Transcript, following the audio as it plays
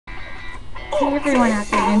Hey everyone out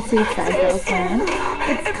there in Suicide Girls land,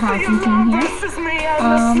 it's Constantine here. Let's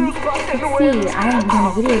see, I haven't done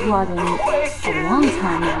a video blog in a long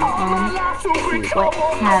time now. Let's see what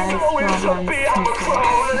has gone on since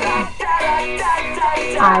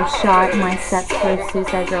I shot my sets for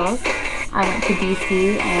Suicide Girls. I went to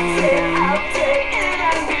DC and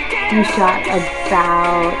we shot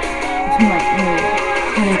about maybe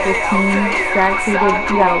 10-15 sets. We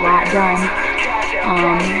got a lot done.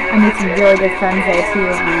 I made some really good friends there too.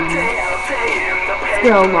 This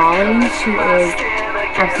girl Lolly, she is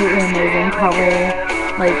absolutely amazing, probably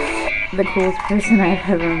like the coolest person I've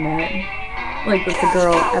ever met, like the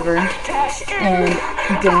girl ever. And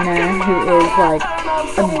Dana, who is like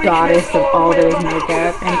a goddess of all those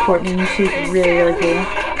makeup, and Courtney, she's really cool.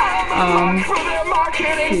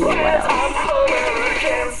 Let's see what else.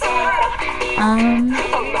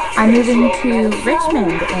 I'm moving to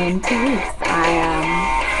Richmond in 2 weeks.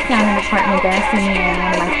 I found an apartment there, so me and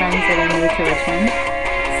one of my friends are going to move to Richmond.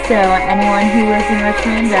 So anyone who lives in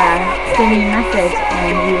Richmond, send me a message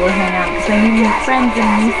and we will hang out, because I need new friends in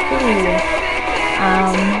a new city.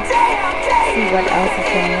 Let's see what else is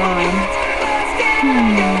going on.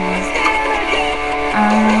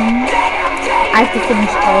 I have to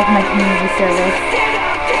finish all of my community service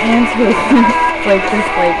and take this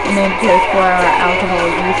mandatory 4-hour alcohol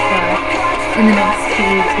use class in the next 2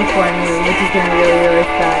 weeks before I move, which is going to really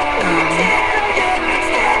suck.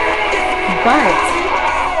 But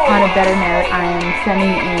on a better note, I am sending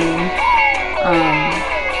in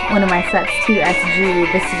one of my sets to SG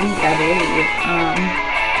this week, I believe.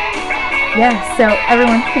 Yeah, so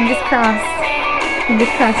everyone, fingers crossed, you want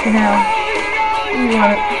to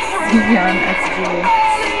see me on SG.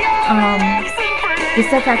 This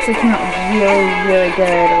stuff actually came out really good.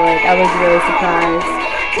 Like, I was really surprised.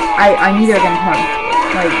 I knew they were gonna come out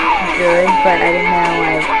good, but I didn't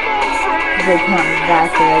know they'd come out that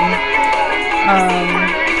good.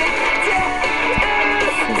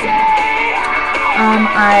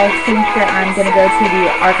 I think that I'm gonna go to the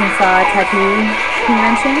Arkansas tattoo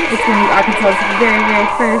convention. It's gonna be Arkansas's very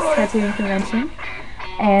first tattooing convention.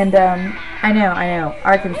 And I know,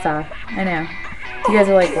 Arkansas. I know. You guys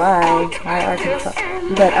are like, why Arkansas?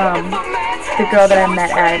 But the girl that I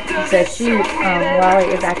met at the shoot,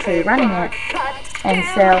 Wally, is actually running it, and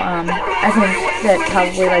so I think that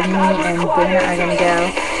probably me and Dana are gonna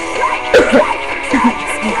go.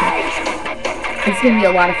 Excuse me. It's gonna be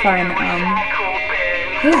a lot of fun.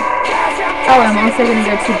 Yeah. Oh, I'm also gonna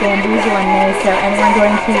go to Bamboozle in May, so anyone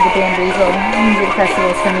going to the Bamboozle Music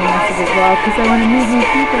Festival, send me a message as well, because I want to meet new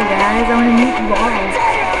people, guys. I want to meet you all.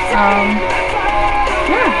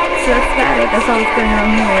 Yeah, so that's about it. That's all that's going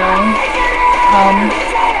on here, really.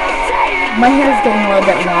 My hair's getting a little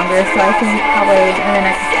bit longer, so I think probably in the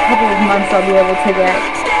next couple of months I'll be able to get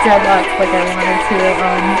dreadlocks like I wanted to.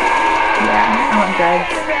 Yeah, I want dreads.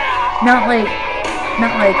 Not like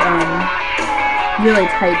really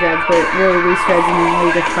tight dreads, but really loose dreads and then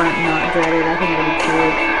leave the front not dreaded. I think it'll be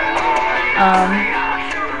cute.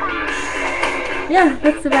 Yeah,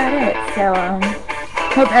 that's about it. So,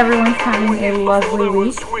 hope everyone's having a lovely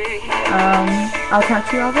week. I'll talk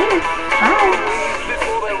to you all later. Bye!